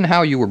he seeing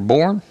how you were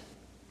born?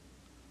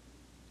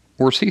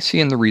 Or is he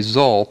seeing the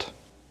result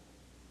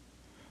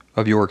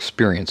of your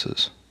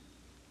experiences?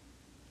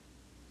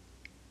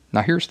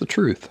 Now here's the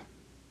truth.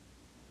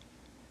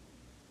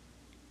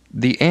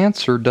 The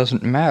answer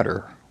doesn't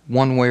matter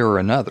one way or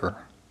another,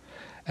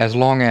 as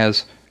long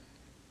as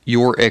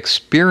your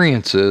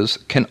experiences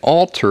can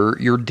alter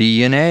your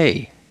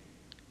DNA.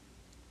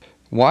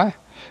 Why?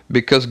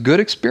 Because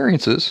good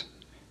experiences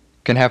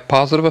can have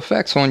positive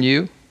effects on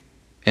you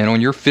and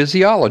on your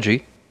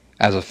physiology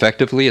as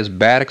effectively as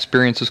bad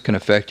experiences can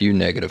affect you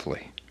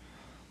negatively.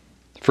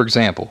 For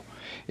example,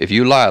 if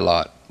you lie a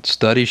lot,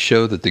 studies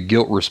show that the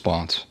guilt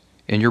response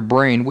in your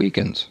brain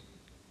weakens.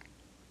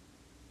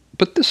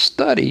 But this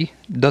study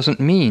doesn't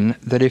mean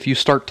that if you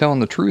start telling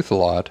the truth a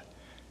lot,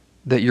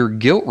 that your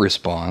guilt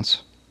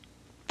response,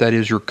 that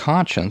is your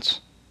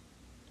conscience,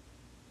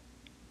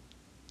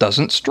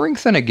 doesn't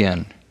strengthen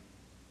again.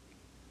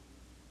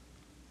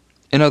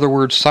 In other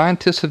words,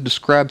 scientists have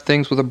described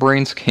things with a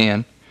brain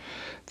scan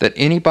that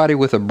anybody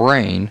with a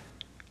brain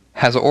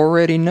has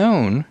already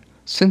known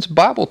since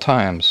Bible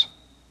times.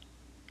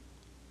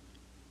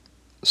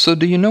 So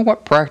do you know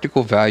what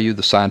practical value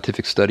the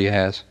scientific study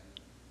has?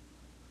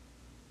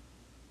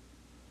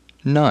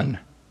 None.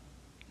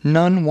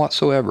 None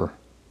whatsoever.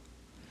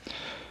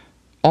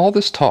 All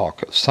this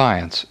talk of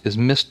science is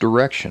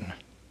misdirection.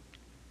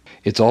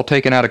 It's all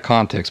taken out of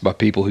context by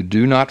people who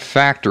do not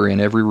factor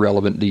in every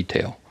relevant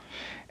detail,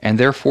 and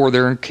therefore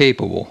they're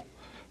incapable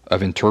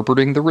of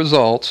interpreting the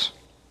results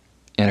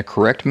in a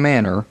correct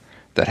manner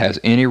that has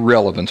any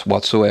relevance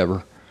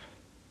whatsoever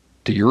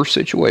to your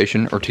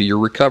situation or to your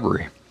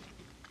recovery.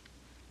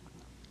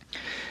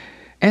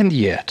 And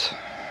yet,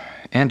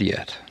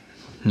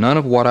 none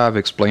of what I've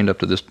explained up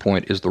to this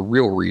point is the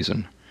real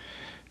reason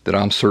that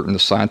I'm certain the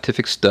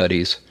scientific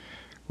studies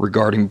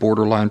regarding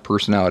borderline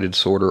personality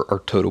disorder are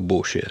total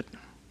bullshit.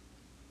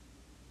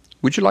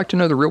 Would you like to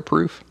know the real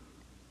proof?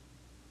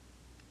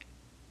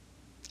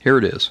 Here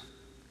it is.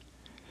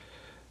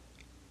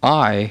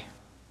 I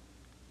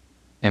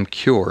am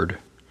cured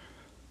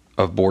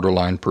of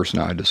borderline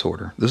personality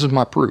disorder. This is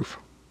my proof.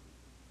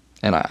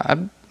 And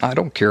I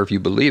don't care if you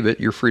believe it.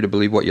 You're free to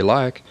believe what you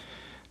like.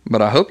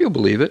 But I hope you'll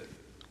believe it,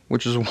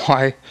 which is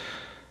why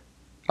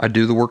I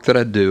do the work that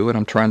I do, and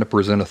I'm trying to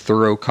present a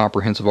thorough,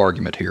 comprehensive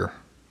argument here.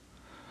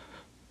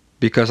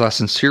 Because I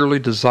sincerely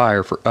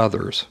desire for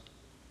others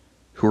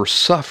who are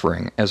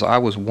suffering as I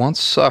was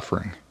once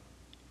suffering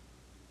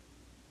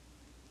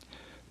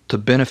to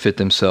benefit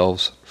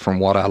themselves from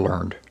what I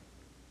learned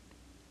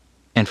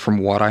and from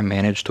what I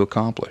managed to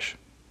accomplish.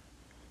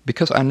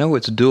 Because I know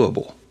it's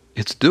doable.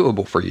 It's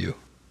doable for you.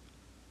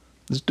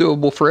 It's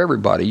doable for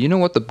everybody. You know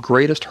what the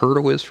greatest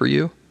hurdle is for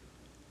you?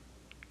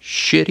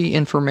 Shitty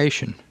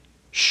information.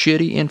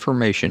 Shitty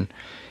information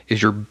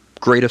is your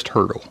greatest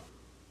hurdle.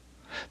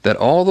 That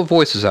all the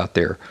voices out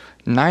there,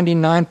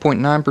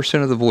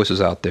 99.9% of the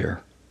voices out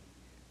there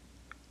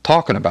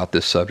talking about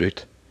this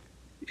subject,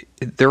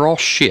 they're all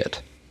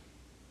shit.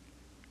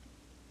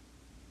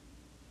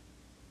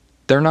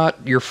 They're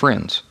not your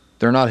friends.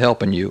 They're not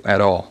helping you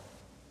at all.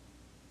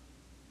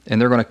 And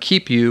they're going to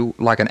keep you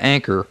like an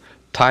anchor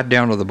tied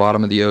down to the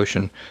bottom of the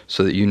ocean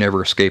so that you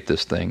never escape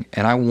this thing,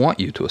 and I want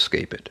you to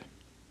escape it.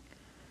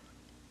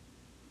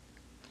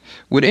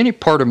 Would any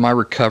part of my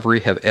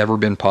recovery have ever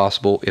been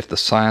possible if the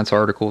science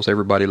articles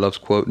everybody loves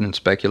quoting and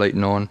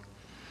speculating on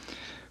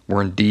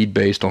were indeed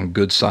based on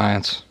good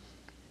science,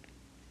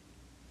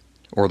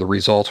 or the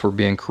results were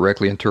being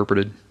correctly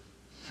interpreted?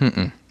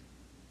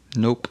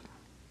 Nope.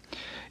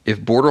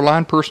 If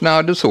borderline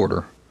personality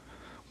disorder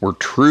were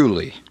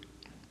truly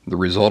the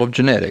result of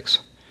genetics,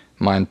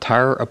 my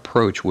entire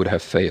approach would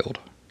have failed.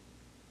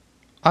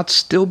 I'd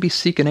still be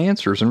seeking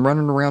answers and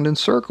running around in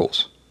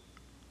circles.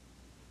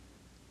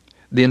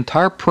 The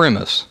entire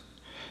premise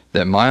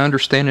that my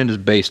understanding is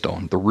based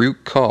on, the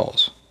root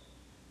cause,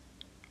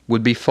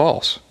 would be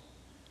false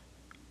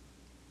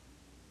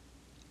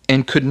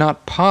and could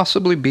not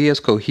possibly be as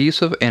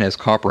cohesive and as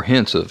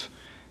comprehensive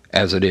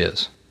as it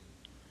is.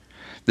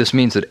 This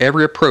means that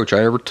every approach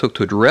I ever took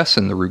to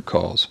addressing the root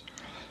cause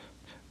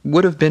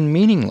would have been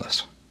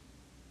meaningless.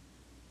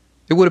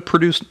 It would have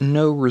produced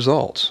no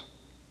results.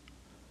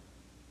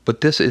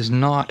 But this is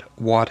not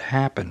what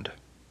happened.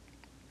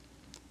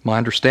 My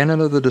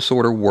understanding of the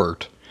disorder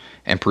worked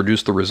and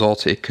produced the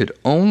results it could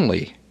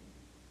only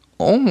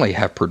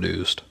have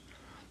produced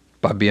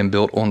by being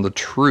built on the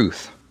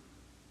truth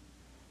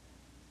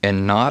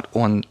and not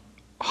on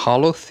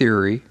hollow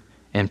theory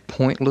and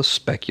pointless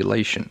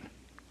speculation.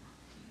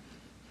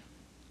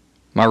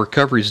 My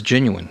recovery is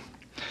genuine.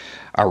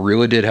 I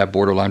really did have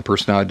borderline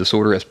personality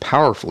disorder as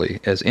powerfully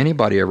as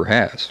anybody ever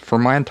has. For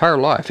my entire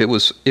life,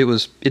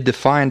 it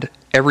defined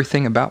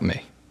everything about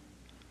me.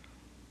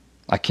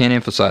 I can't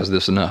emphasize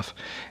this enough.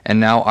 And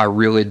now I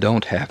really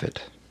don't have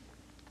it.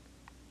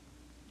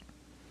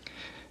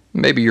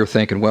 Maybe you're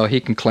thinking, well, he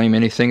can claim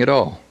anything at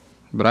all.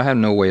 But I have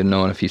no way of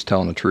knowing if he's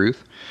telling the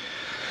truth.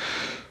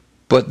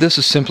 But this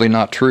is simply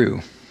not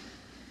true.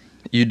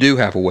 You do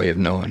have a way of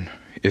knowing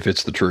if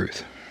it's the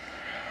truth.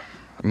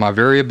 My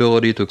very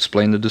ability to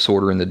explain the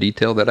disorder in the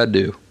detail that I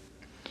do,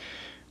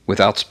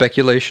 without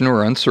speculation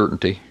or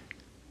uncertainty,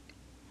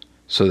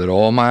 so that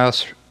all my,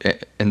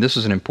 and this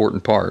is an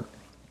important part,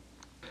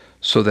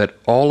 so that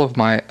all of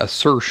my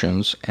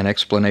assertions and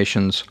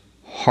explanations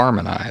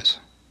harmonize.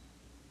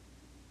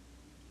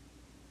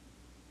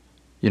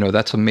 You know,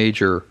 that's a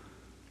major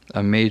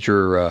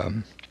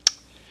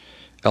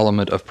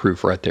element of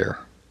proof right there.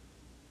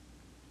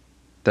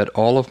 That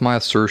all of my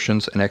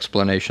assertions and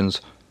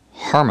explanations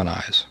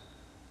harmonize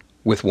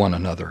with one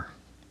another,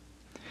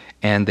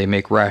 and they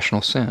make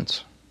rational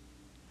sense.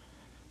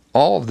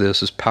 All of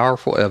this is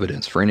powerful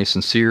evidence for any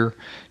sincere,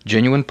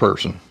 genuine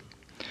person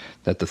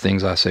that the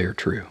things I say are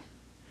true.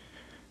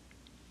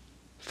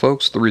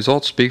 Folks, the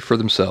results speak for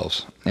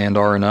themselves and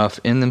are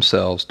enough in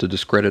themselves to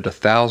discredit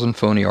 1,000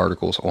 phony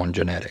articles on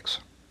genetics.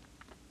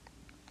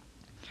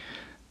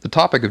 The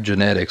topic of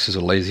genetics is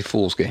a lazy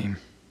fool's game,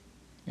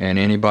 and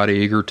anybody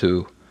eager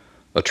to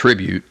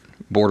attribute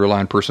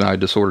borderline personality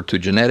disorder to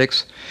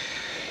genetics,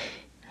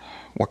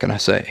 what can I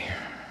say?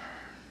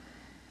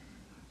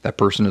 That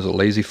person is a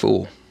lazy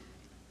fool.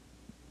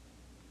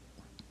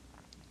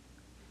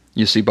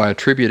 You see, by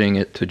attributing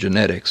it to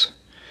genetics,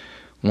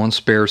 one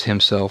spares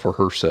himself or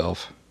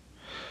herself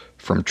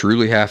from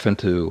truly having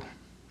to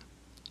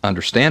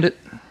understand it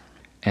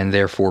and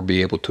therefore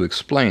be able to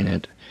explain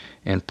it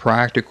in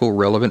practical,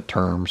 relevant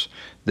terms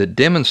that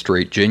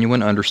demonstrate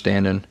genuine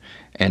understanding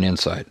and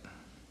insight.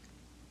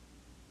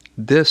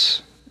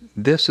 This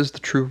is the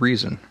true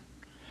reason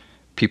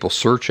people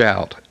search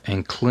out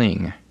and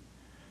cling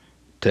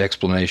to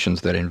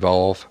explanations that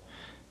involve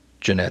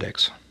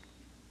genetics.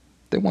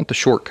 They want the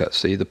shortcut,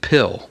 see, the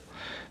pill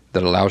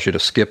that allows you to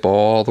skip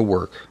all the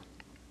work.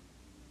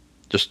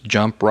 Just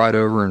jump right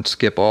over and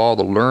skip all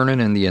the learning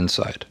and the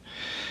insight.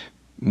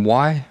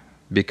 Why?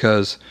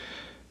 Because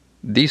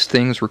these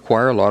things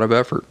require a lot of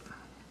effort.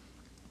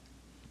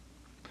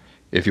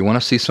 If you want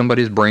to see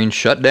somebody's brain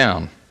shut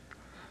down,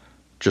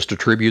 just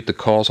attribute the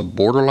cause of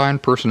borderline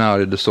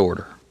personality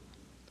disorder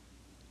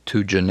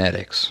to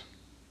genetics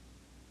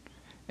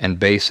and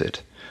base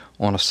it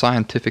on a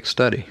scientific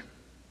study.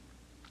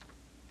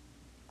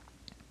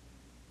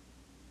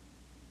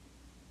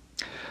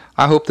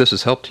 I hope this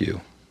has helped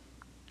you.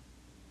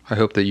 I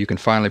hope that you can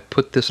finally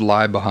put this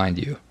lie behind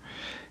you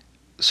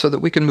so that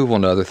we can move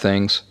on to other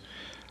things.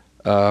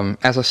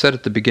 As I said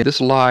at the beginning,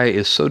 this lie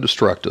is so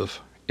destructive.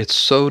 It's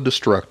so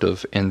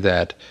destructive in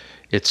that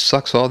it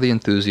sucks all the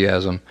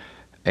enthusiasm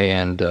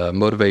and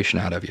motivation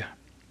out of you.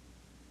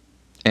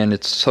 And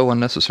it's so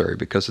unnecessary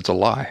because it's a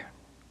lie.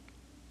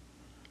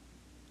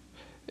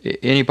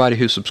 Anybody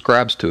who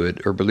subscribes to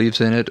it or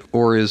believes in it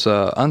or is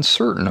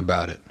uncertain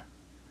about it,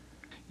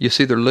 you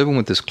see, they're living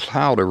with this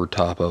cloud over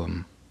top of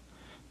them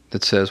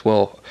that says,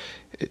 well,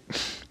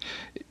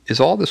 is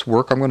all this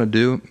work I'm going to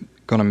do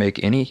going to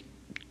make any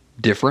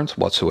difference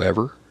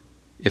whatsoever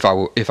if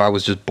I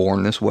was just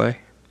born this way?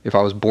 If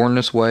I was born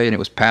this way and it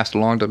was passed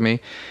along to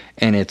me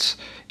and it's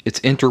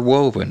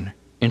interwoven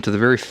into the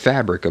very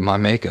fabric of my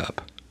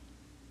makeup.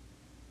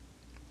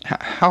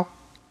 How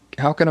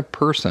can a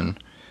person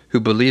who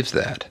believes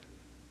that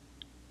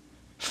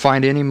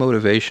find any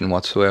motivation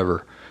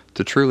whatsoever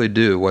to truly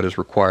do what is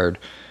required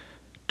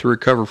to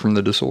recover from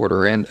the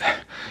disorder. And,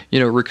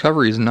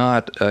 recovery is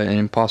not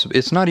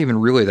it's not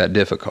even really that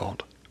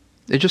difficult.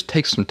 It just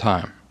takes some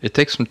time. It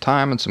takes some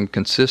time and some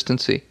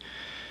consistency.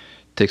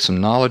 It takes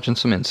some knowledge and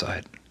some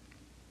insight.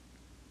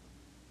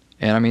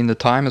 And the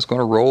time is going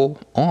to roll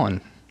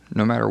on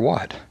no matter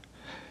what.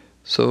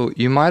 So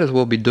you might as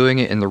well be doing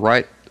it in the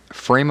right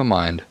frame of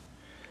mind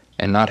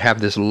and not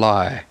have this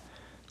lie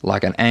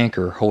like an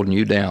anchor holding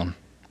you down.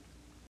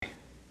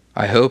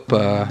 I hope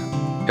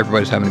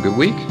everybody's having a good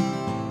week.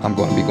 I'm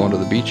going to be going to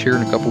the beach here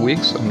in a couple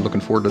weeks. I'm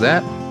looking forward to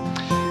that.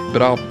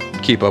 But I'll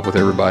keep up with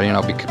everybody, and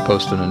I'll be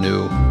posting a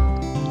new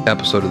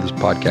episode of this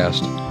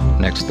podcast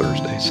next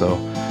Thursday. So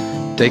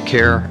take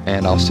care,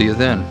 and I'll see you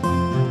then.